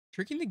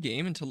Tricking the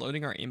game into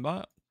loading our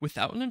aimbot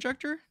without an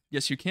injector?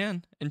 Yes, you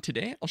can, and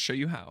today I'll show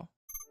you how.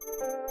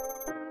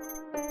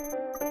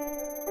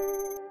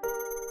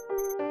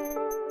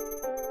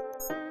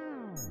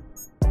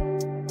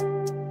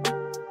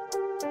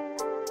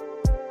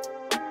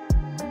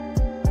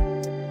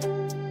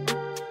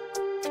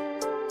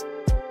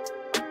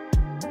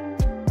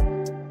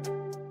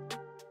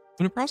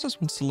 When a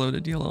process wants to load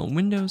a DLL in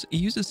Windows, it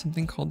uses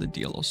something called the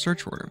DLL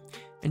search order,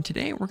 and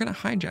today we're going to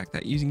hijack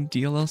that using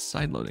DLL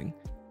Sideloading.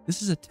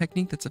 This is a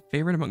technique that's a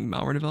favorite among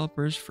malware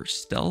developers for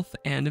stealth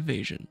and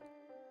evasion.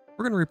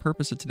 We're going to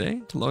repurpose it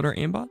today to load our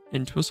aimbot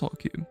into a salt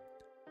cube.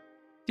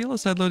 DLL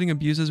sideloading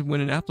abuses when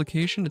an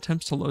application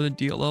attempts to load a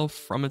DLL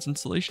from its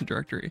installation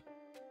directory.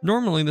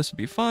 Normally this would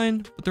be fine,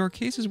 but there are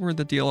cases where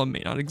the DLL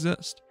may not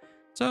exist.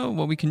 So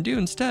what we can do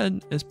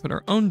instead is put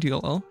our own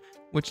DLL,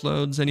 which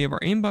loads any of our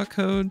aimbot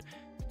code,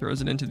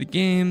 throws it into the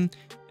game,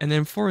 and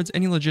then forwards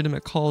any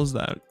legitimate calls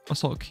that a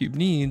salt cube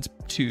needs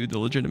to the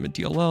legitimate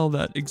DLL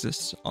that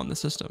exists on the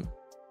system.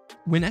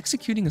 When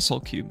executing a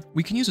salt cube,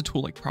 we can use a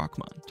tool like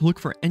Procmon to look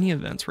for any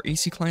events where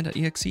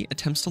acclient.exe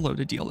attempts to load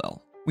a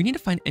DLL. We need to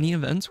find any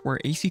events where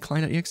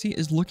acclient.exe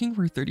is looking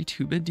for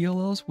 32-bit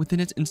DLLs within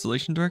its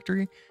installation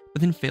directory,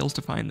 but then fails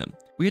to find them.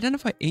 We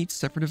identify 8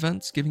 separate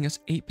events, giving us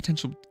 8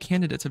 potential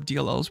candidates of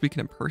DLLs we can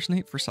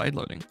impersonate for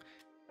sideloading.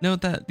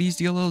 Note that these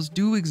DLLs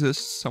do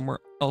exist somewhere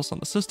else on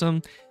the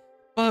system,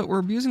 but we're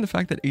abusing the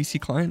fact that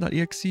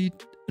acclient.exe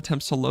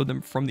attempts to load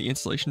them from the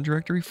installation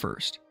directory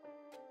first.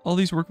 All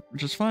these work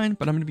just fine,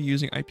 but I'm going to be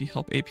using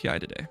iphlpapi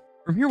today.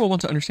 From here, we'll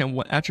want to understand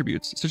what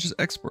attributes, such as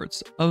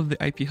exports, of the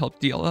iphlp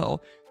DLL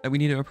that we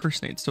need to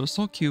impersonate so a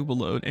salt cube will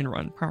load and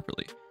run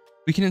properly.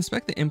 We can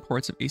inspect the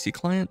imports of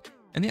acclient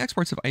and the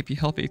exports of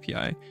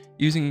iphlpapi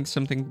using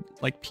something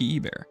like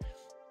pebear,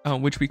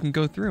 which we can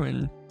go through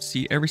and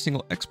see every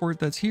single export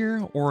that's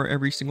here or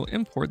every single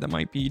import that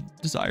might be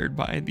desired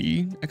by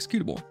the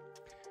executable.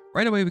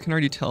 Right away, we can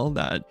already tell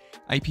that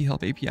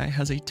iphlpapi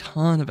has a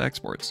ton of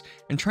exports,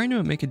 and trying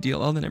to make a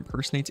DLL that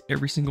impersonates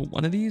every single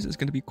one of these is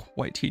going to be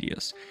quite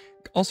tedious.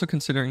 Also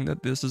considering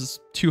that this is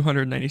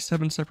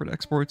 297 separate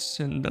exports,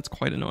 and that's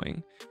quite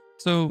annoying.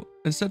 So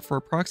instead, for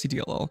a proxy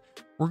DLL,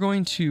 we're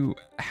going to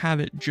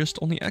have it just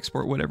only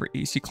export whatever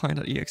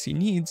acclient.exe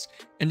needs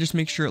and just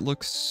make sure it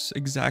looks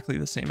exactly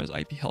the same as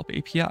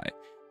iphlpapi.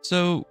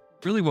 So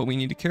really what we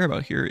need to care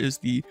about here is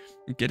the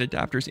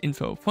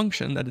getAdaptersInfo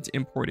function that it's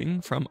importing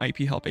from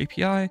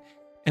iphlpapi,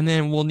 and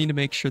then we'll need to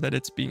make sure that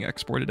it's being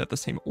exported at the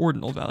same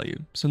ordinal value.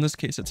 So in this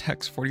case, it's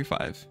hex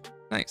 45.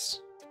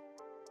 Nice.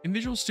 In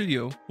Visual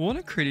Studio, we'll want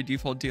to create a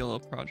default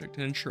DLL project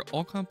and ensure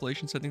all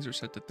compilation settings are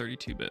set to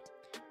 32-bit.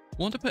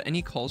 We'll want to put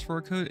any calls for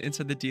our code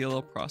inside the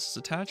DLL process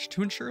attached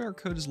to ensure our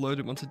code is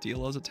loaded once a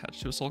DLL is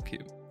attached to a salt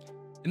cube.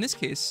 In this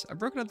case, I've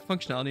broken out the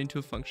functionality into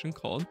a function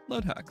called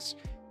LoadHacks.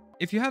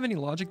 If you have any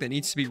logic that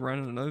needs to be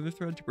run on another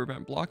thread to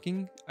prevent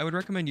blocking, I would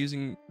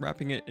recommend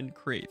wrapping it in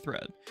create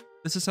thread.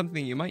 This is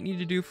something you might need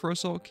to do for a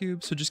salt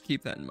cube, so just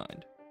keep that in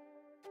mind.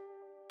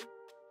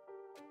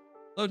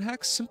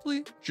 LoadHacks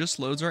simply just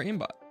loads our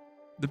aimbot.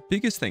 The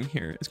biggest thing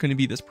here is going to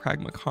be this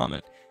pragma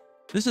comment.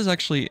 This is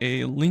actually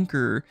a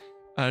linker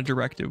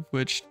directive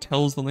which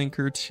tells the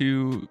linker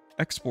to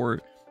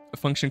export a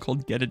function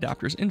called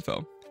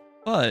getAdaptersInfo,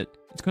 but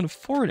it's going to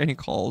forward any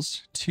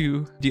calls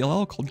to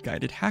DLL called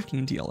guided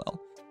hacking DLL.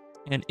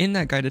 And in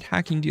that guided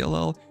hacking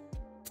DLL,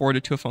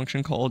 forwarded to a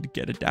function called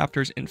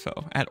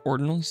getAdaptersInfo at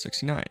ordinal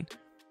 69.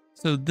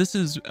 So this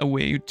is a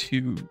way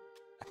to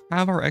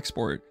have our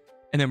export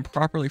and then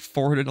properly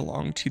forward it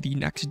along to the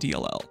next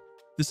DLL.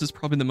 This is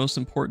probably the most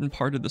important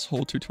part of this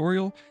whole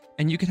tutorial,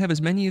 and you can have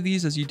as many of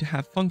these as you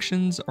have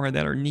functions or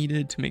that are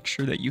needed to make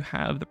sure that you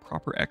have the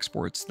proper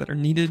exports that are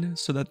needed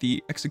so that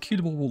the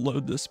executable will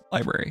load this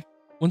library.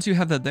 Once you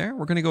have that there,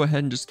 we're going to go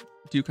ahead and just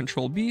do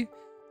Control B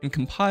and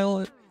compile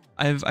it.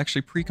 I've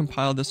actually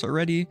pre-compiled this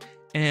already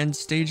and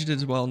staged it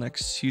as well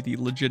next to the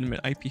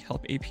legitimate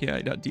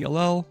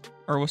iphlpapi.dll,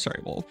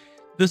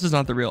 this is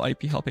not the real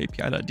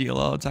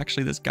iphlpapi.dll, it's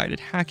actually this guided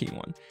hacking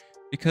one,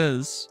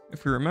 because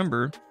if we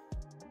remember,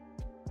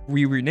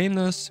 we rename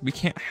this, we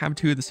can't have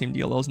 2 of the same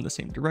DLLs in the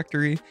same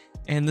directory,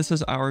 and this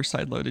is our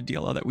sideloaded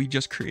DLL that we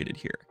just created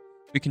here.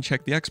 We can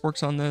check the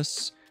exports on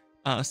this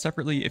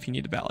separately if you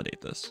need to validate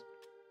this.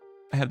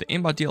 I have the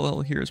aimbot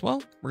DLL here as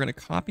well. We're going to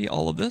copy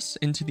all of this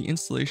into the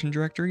installation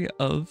directory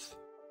of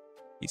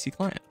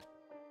acclient.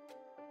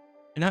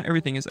 And now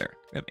everything is there.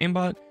 We have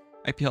aimbot,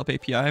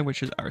 iphlpapi,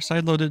 which is our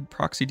sideloaded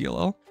proxy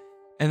DLL,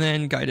 and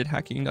then guided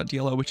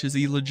hacking.dll, which is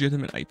the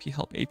legitimate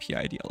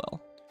iphlpapi DLL.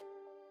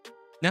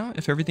 Now,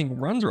 if everything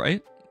runs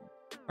right,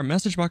 our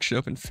message box should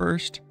open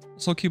first,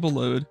 salt cube will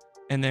load,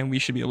 and then we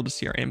should be able to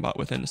see our aimbot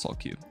within the salt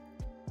cube.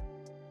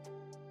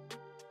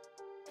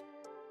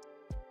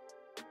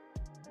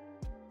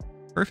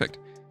 Perfect.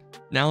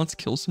 Now let's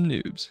kill some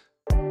noobs.